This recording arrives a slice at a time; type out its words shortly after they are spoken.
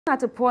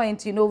At a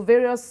point, you know,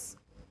 various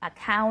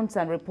accounts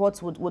and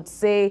reports would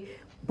say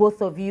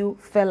both of you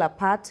fell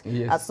apart.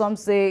 Yes. Some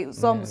say,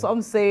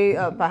 some say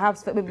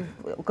perhaps maybe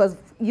because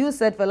you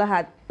said Fela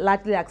had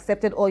largely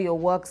accepted all your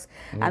works,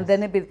 and then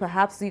maybe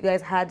perhaps you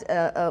guys had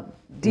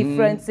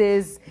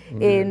differences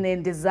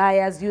in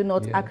desires, you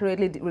not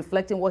accurately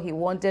reflecting what he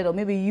wanted, or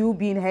maybe you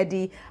being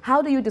heady.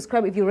 How do you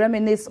describe, if you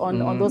reminisce on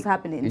those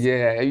happenings?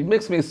 Yeah, it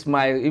makes me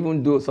smile,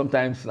 even though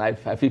sometimes I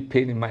feel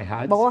pain in my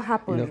heart. But what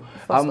happened, you know?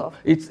 first off?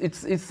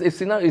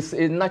 It's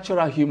a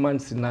natural human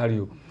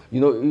scenario. You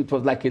know, it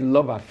was like a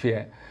love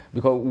affair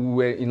because we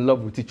were in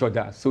love with each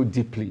other so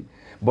deeply.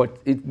 But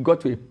it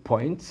got to a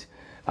point,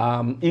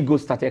 ego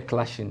started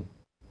clashing.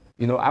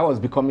 You know, I was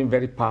becoming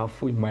very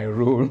powerful in my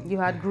role. You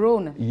had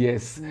grown.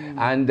 Yes,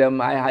 and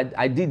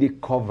I did a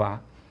cover,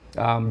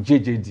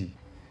 JJD,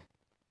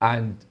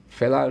 and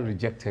Fela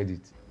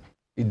rejected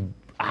it.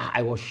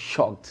 I was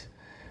shocked,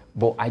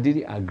 but I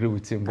didn't agree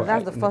with him. But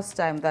that's the first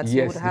time that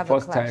you would have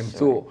a clash. Yes, the first time. Right?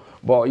 So,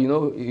 but you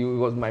know, he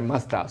was my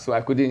master, so I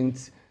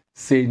couldn't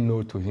say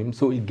no to him.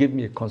 So he gave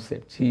me a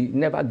concept. He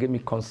never gave me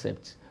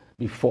concept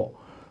before.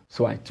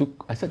 So I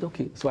said,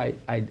 okay. So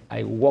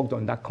I worked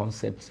on that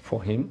concept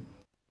for him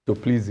to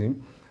please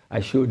him. I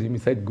showed him, he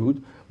said,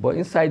 good. But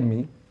inside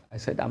me, I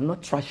said, I'm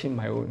not trashing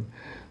my own.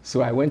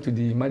 So I went to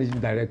the managing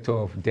director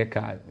of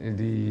Decca,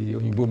 the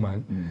Oyinbo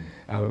man,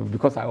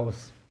 because I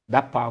was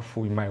that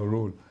powerful in my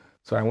role.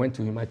 So I went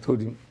to him, I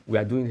told him, we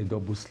are doing a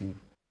double sleeve.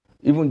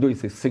 Even though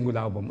it's a single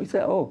album. He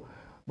said, oh,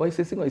 but it's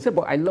a single. He said,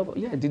 but I love it.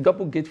 Yeah, the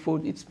double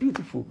gatefold, it's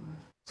beautiful.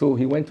 So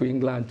he went to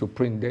England to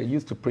print. They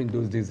used to print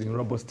those days in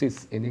rubber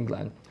states in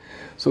England.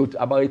 So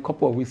about a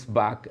couple of weeks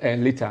back,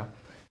 and later,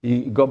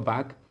 he got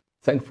back,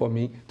 sent for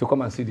me to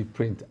come and see the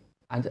print.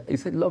 And he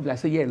said, lovely. I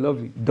said, yeah,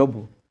 lovely,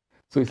 double.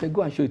 So he said,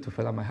 go and show it to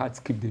Fela. My heart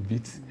skipped a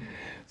beat.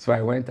 So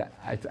I went,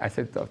 I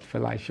said to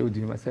Fela, I showed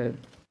him, I said,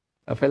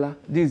 Fela,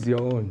 this is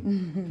your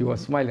own. He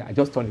was smiling. I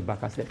just turned it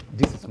back. I said,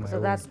 this is my own.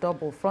 So that's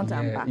double, front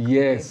and back.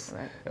 Yes,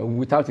 okay, right.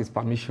 Without his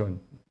permission.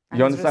 And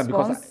you understand?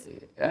 Because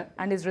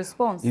and his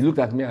response? He looked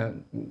at me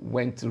and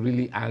went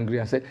really angry.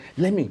 I said,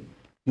 Lemi,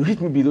 you hit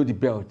me below the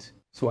belt.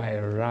 So I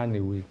ran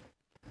away.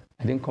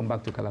 I didn't come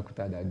back to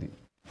Calcutta that day,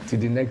 till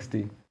the next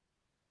day.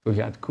 So he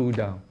had cooled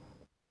down.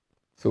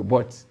 So,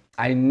 but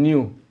I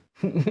knew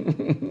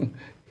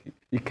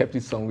he kept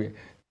it somewhere.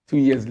 2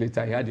 years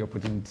later, he had the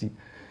opportunity.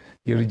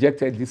 He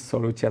rejected this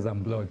Sorrow, Tears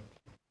and Blood.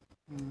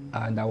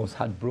 And I was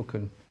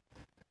heartbroken.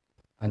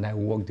 And I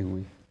walked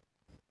away.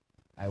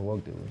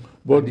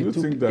 But do you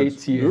think that?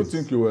 Do you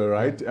think you were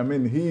right? I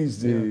mean,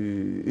 he's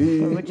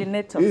the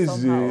originator. He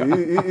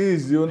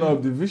is the owner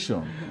of the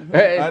vision,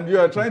 and you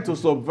are trying to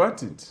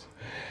subvert it.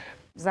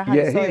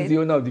 Yeah, he's the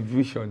owner of the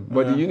vision,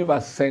 but the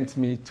universe sent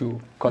me to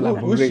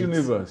collaborate. Which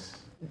universe?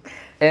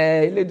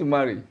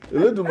 Eledumare.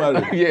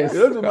 Eledumare. Yes.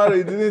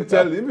 Eledumare didn't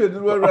tell him. If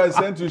Eledumare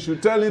sent you,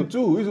 should tell him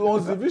too. He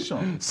owns the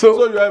vision.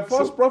 So you are a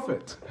false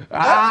prophet.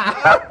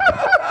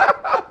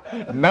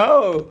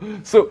 No.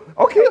 So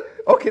okay.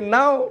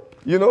 Now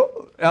you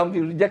know he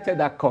rejected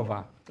that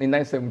cover in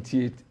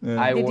 1978.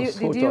 Yeah.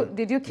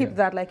 Did you keep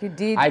that like you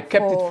did? I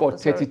kept it for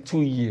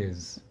 32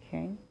 years.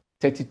 Okay.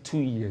 32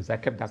 years. I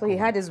kept that. So cover. he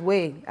had his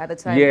way at the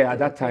time. Yeah, at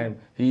that time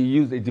he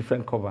used a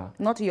different cover.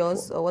 Not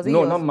yours, or was it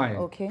yours? No, not mine.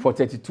 Okay. For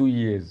 32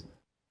 years,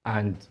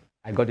 and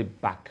I got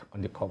it back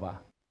on the cover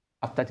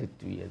after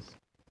 32 years.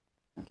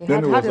 Okay.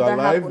 Then he was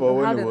alive, or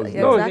when he was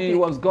no, exactly. He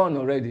was gone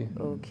already.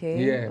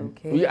 Okay. Yeah.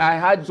 Okay. I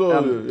had.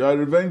 So you are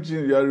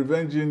revenging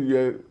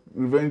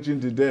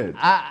the dead.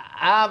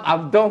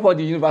 I've done what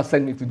the universe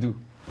sent me to do.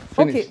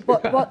 Finish.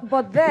 Okay,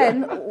 but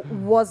then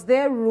was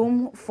there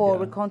room for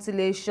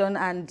reconciliation,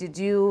 and did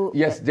you?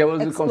 Yes, there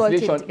was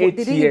reconciliation. 8 years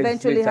Did it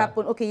eventually later.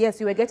 happen? Okay, yes,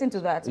 you were getting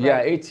to that. Yeah,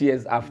 right? 8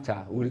 years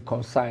after we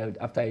reconciled.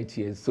 After 8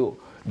 years, so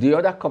the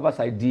other covers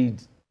I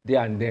did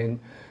there and then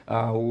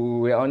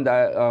we were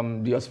under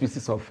the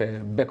auspices of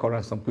Beko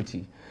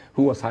Ransome-Kuti,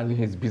 who was handling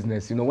his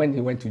business. You know, when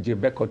he went to jail,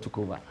 Beko took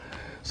over.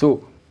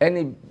 So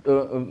any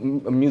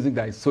music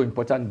that is so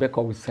important,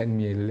 Beko will send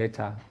me a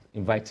letter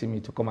inviting me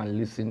to come and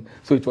listen.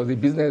 So it was a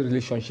business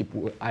relationship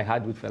I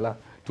had with Fela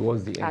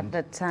towards the end. At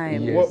that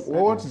time. Yes.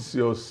 What is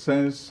your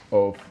sense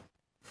of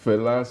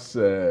Fela's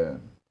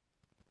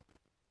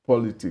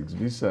politics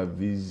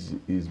vis-a-vis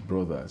his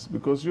brothers?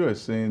 Because you are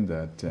saying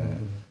that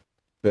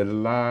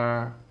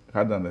Fela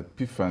had an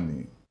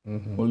epiphany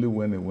only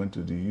when he went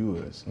to the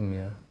US.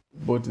 Yeah.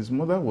 But his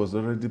mother was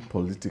already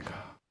political.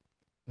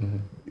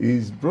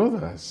 His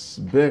brothers,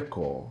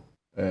 Beko,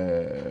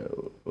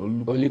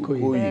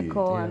 Olikoye.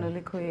 Beko and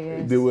Olikoye,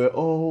 yes. They were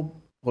all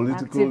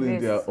political activists,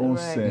 in their own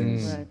right,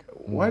 sense. right.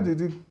 Why did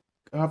he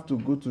have to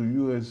go to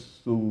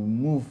US to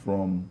move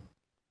from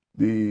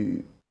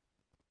the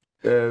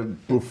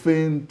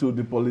profane to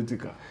the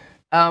political?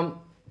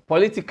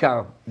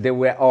 Political, they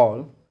were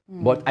all,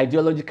 but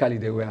ideologically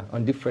they were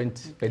on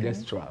different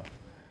pedestal.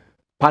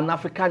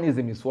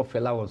 Pan-Africanism is what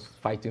Fela was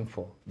fighting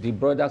for. The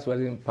brothers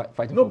weren't fighting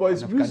for No, but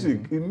it's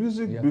music. In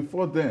music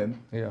before then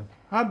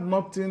had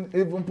nothing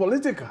even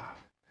political.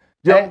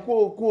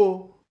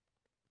 Gheriokwo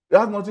It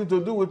has nothing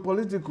to do with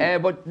political.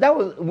 But that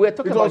was, we're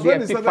talking about the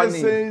epiphany. Started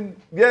saying,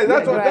 yeah,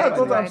 that's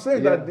what I'm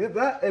saying, Yeah.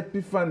 that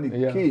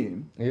epiphany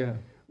came. Yeah.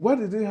 Why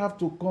did it have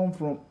to come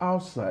from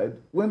outside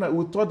when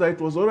we thought that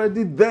it was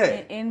already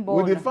there?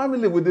 Inborn. With the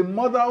family, with the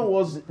mother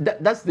was...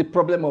 That's the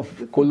problem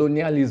of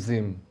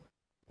colonialism.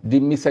 The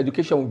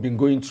miseducation we've been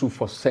going through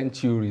for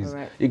centuries.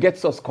 Right. It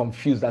gets us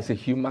confused as a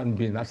human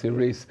being, as a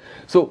race.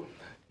 So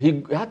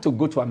he had to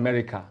go to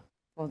America,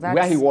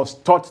 where he was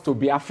taught to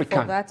be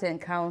African. For that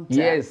encounter.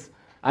 Yes.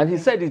 And he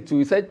said it too.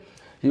 He said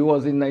he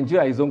was in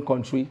Nigeria, his own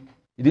country.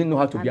 He didn't know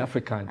how to be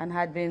African. And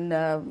had been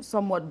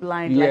somewhat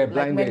blind, yeah,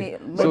 like many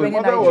So the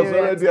mother was Nigerians.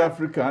 already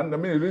African. I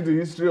mean, you read the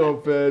history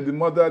of the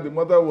mother. The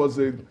mother was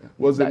a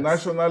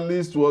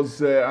nationalist,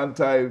 was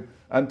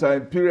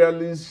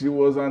anti-imperialist. She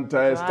was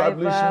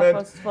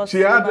anti-establishment. She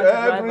had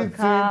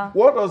everything.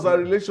 What was her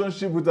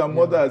relationship with her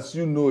mother as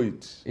you know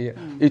it? Yeah,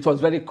 it was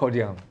very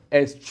cordial,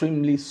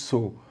 extremely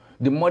so.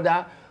 The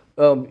mother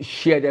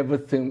shared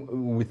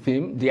everything with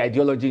him, the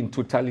ideology in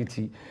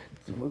totality.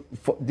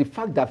 For the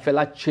fact that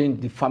Fela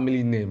changed the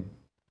family name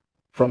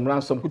from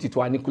Ransom Kuti to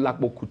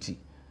Anikulapo Kuti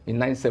in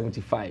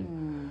 1975,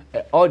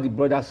 all the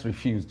brothers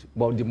refused,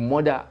 but the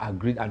mother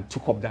agreed and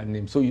took up that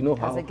name. So you know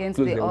how against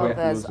close the they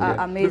others. were.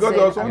 Amazing. Because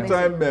there was one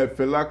time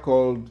Fela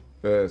called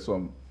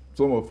some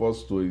of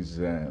us to his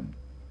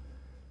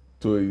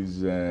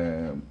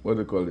what do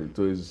you call it,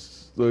 to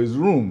his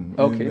room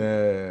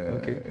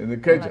in the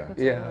Keja.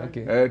 Yeah,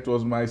 okay. It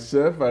was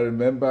myself. I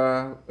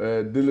remember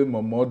Dile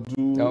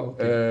Momodu,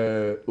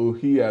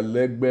 Ohi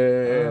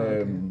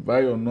Alegbe,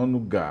 Bayo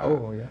Nonuga,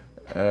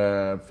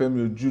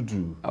 Femi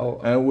Ojudu,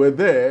 and we're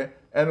there.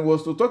 And it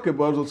was to talk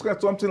about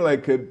something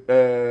like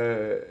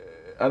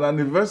an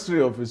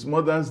anniversary of his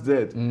mother's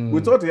death.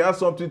 We thought he had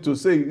something to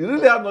say. He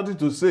really had nothing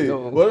to say.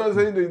 No. We were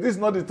saying, this is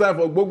not the time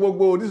for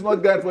go. This is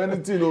not time for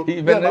anything.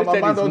 He My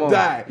mama his don't mom.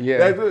 die.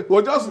 Yeah.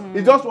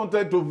 He just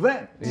wanted to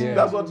vent. Yeah.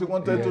 That's what he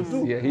wanted to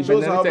do. Yeah, he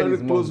shows how venerated very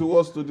his close mom. he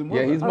was to the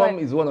mother. Yeah, his mom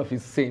is one of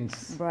his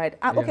saints. Right.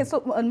 Okay,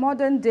 so in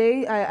modern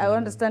day, I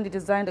understand you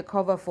designed a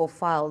cover for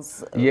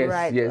Files. Yes,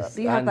 right? yes.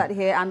 Do you have that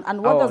here?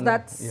 And what does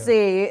that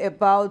say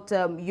about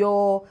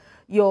your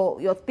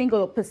thing or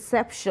your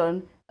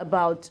perception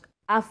about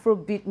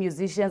Afrobeat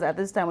musicians at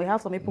this time? We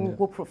have some people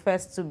who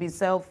profess to be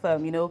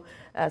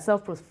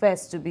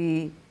self-professed to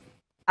be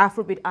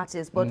Afrobeat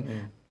artists, but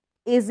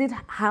is it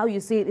how you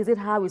see it? Is it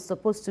how it's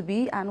supposed to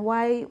be? And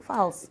why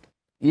Files?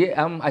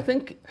 Yeah, I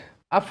think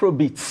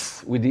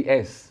Afrobeats with the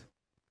S,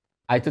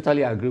 I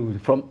totally agree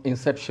with from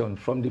inception,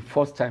 from the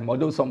first time,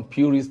 although some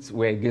purists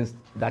were against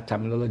that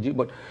terminology,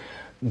 but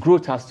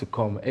growth has to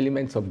come,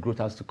 elements of growth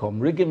has to come.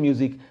 Reggae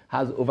music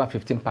has over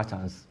 15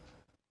 patterns,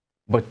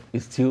 but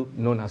it's still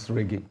known as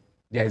reggae.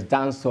 There is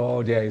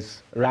dancehall, there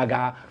is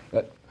raga.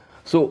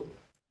 So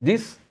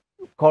this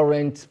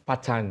current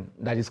pattern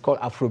that is called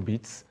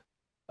Afrobeats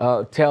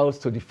tells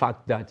to the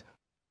fact that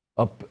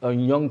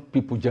young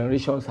people,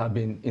 generations have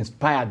been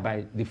inspired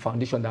by the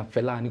foundation that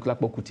Fela and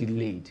Anikulapo Kuti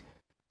laid.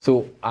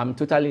 So I'm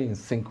totally in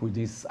sync with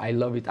this. I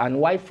love it. And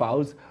why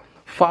Fowls?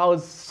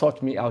 Fowls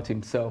sought me out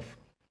himself.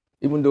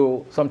 Even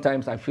though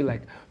sometimes I feel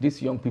like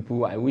these young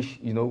people, I wish,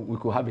 we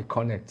could have a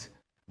connect.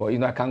 But,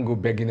 I can't go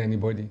begging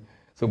anybody.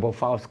 So, but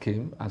Fowls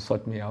came and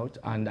sought me out,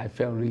 and I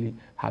felt really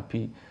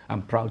happy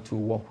and proud to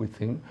work with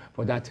him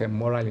for that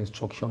moral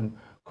instruction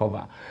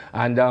cover.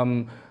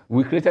 And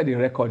we created a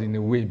record in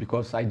a way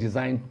because I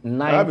designed 9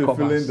 covers. I have a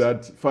feeling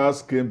that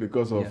Fowls came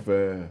because of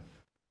the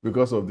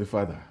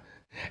father.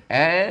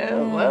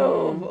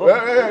 Well,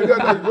 you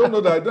don't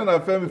know that. I don't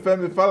have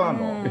Femi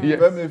Falana. Yes.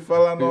 Femi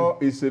Falana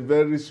is a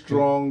very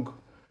strong,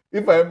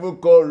 if I even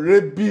call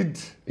rabid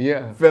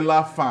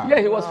Fela fan. Yeah,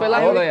 he was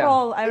Fela's lawyer.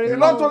 I recall. He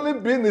not only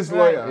been his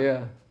lawyer.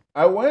 Yeah.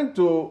 I went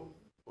to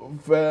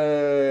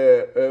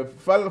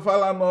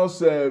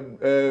Falana's,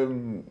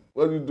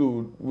 what do you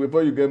do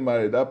before you get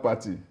married, that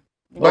party?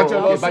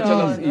 Bachelor's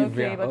Eve.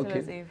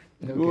 Bachelor's Eve.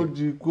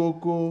 Koji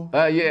Koko.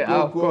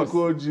 Of course.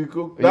 Koji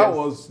Koko. That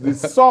was the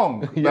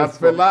song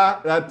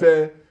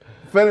that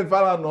Fela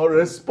Falana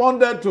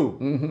responded to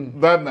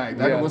that night.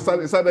 And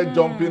he started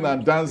jumping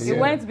and dancing. He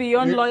went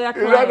beyond lawyer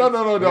client.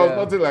 No, there was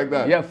nothing like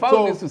that. Yeah,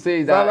 Fowls used to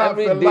say that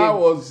every day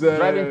was,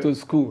 driving to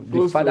school,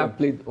 the father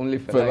played only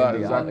Fela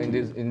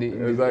in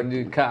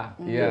the car.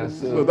 Yeah,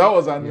 so that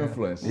was an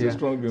influence, a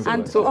strong influence.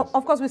 And so,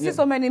 of course, we see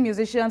so many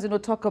musicians,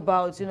 talk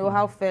about,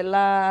 how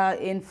Fela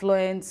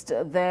influenced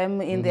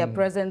them in their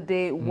present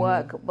day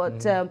work.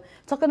 But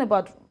talking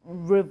about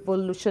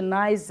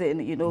revolutionizing,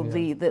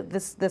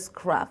 this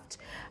craft.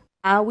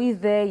 Are we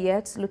there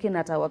yet, looking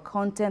at our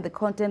content, the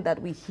content that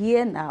we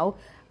hear now?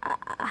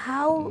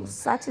 How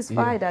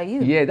satisfied are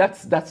you? Yeah,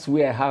 that's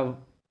where I have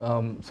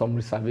some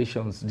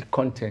reservations, the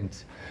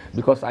content,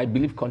 because I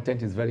believe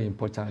content is very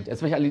important,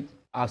 especially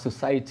our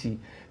society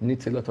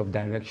needs a lot of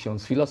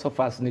directions.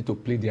 Philosophers need to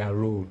play their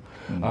role.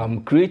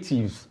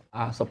 Creatives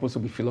are supposed to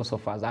be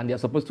philosophers, and they're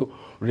supposed to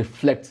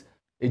reflect,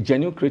 a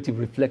genuine creative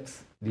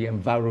reflects the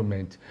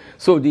environment.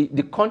 So the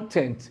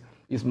content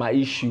is my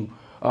issue.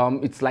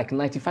 It's like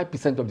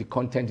 95% of the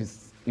content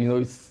is,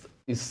 it's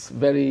is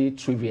very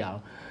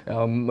trivial.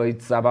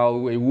 It's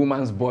about a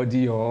woman's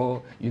body,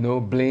 or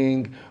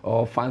bling,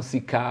 or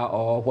fancy car,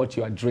 or what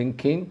you are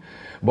drinking.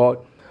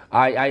 But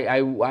I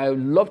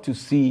love to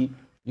see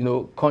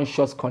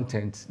conscious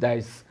content that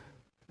is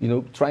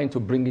trying to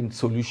bring in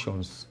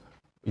solutions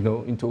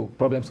into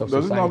problems of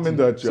society. Does it not mean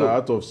that you're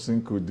out of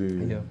sync with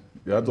the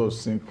you're out of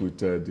sync with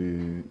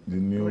the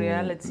new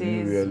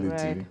reality?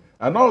 Right.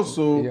 And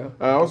also,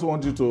 I also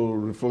want you to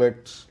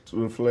reflect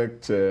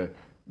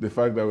the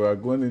fact that we are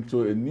going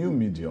into a new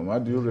medium. How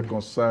do you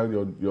reconcile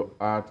your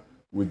art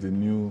with the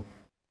new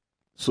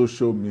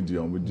social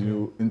medium, with the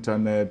new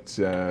internet,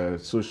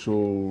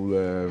 social,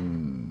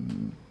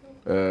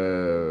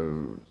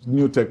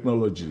 new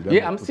technology?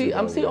 Yeah, I'm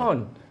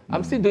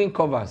still doing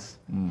covers.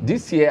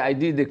 This year I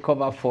did a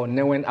cover for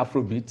Newen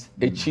Afrobeat,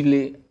 a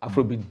Chile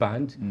Afrobeat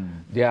band.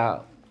 They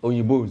are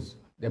Oyibos.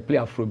 They play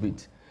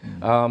Afrobeat.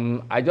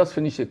 I just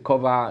finished a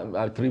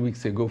cover 3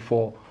 weeks ago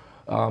for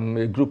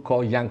a group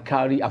called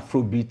Yankari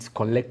Afrobeat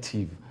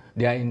Collective.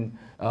 They are in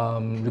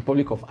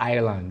Republic of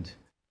Ireland.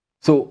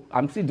 So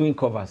I'm still doing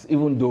covers,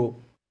 even though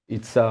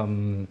it's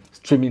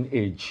streaming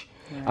age.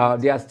 Right.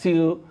 There are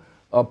still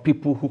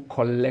people who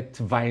collect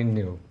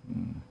vinyl.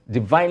 The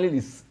vinyl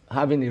is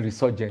having a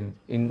resurgence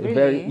in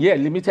very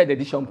limited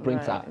edition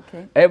printer. Right,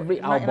 okay. Every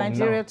album in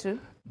Nigeria now. Too?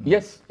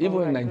 Yes,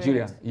 even in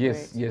Nigeria.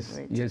 Great.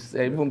 Yes.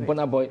 Even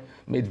Burna Boy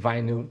made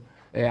vinyl.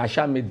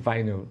 Asha made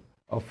vinyl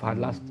of her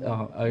last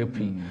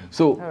LP.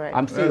 So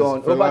I'm still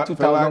on over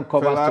 2,000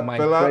 covers to my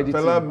credit.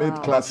 Fela made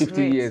classic.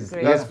 50 years.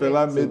 Great. Yes,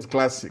 Fela made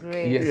classic.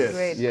 Great.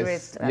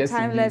 Yes.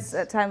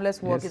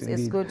 Timeless work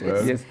is good.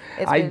 Yes.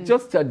 I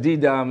just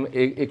did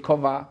a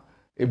cover,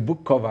 a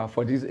book cover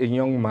for a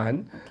young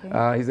man.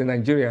 Okay. He's a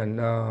Nigerian.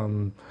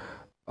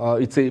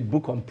 It's a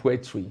book on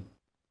poetry.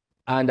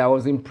 And I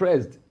was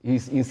impressed. He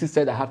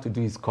insisted I have to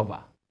do his cover.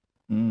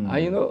 And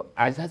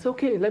I said,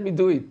 okay, let me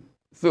do it.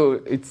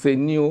 So it's a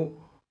new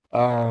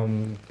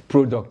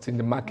product in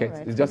the market.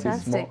 Right. It's just a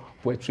small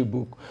poetry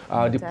book.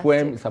 The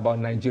poem is about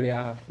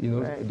Nigeria,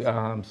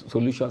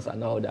 solutions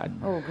and all that.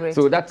 Oh, great.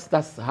 So that's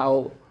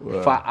how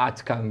far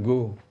art can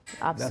go.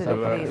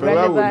 Absolutely.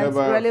 Fela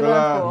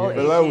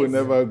will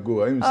never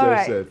go.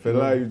 Himself said,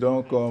 Fela, you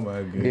don't come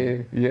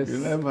again. Yes. You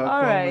never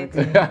come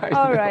again.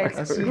 All right.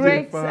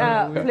 Great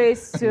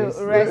place to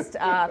rest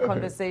our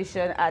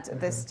conversation at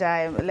this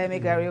time. Lemi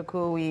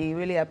Ghariokwu, we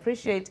really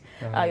appreciate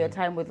your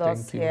time with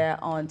us here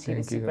on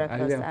TVC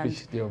Breakfast. I really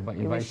appreciate you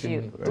inviting me.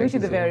 We wish you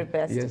the very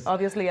best. Yes.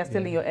 Obviously, you're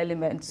still in your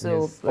element.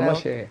 So,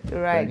 right.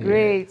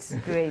 Great.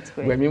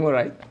 We're Mimo,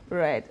 right?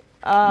 Right.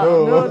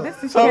 No,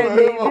 this is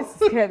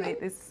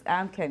Kemi.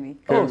 I'm Kemi.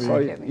 Oh,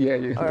 sorry.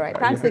 Kemi. All right.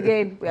 Thanks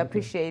again. We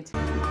appreciate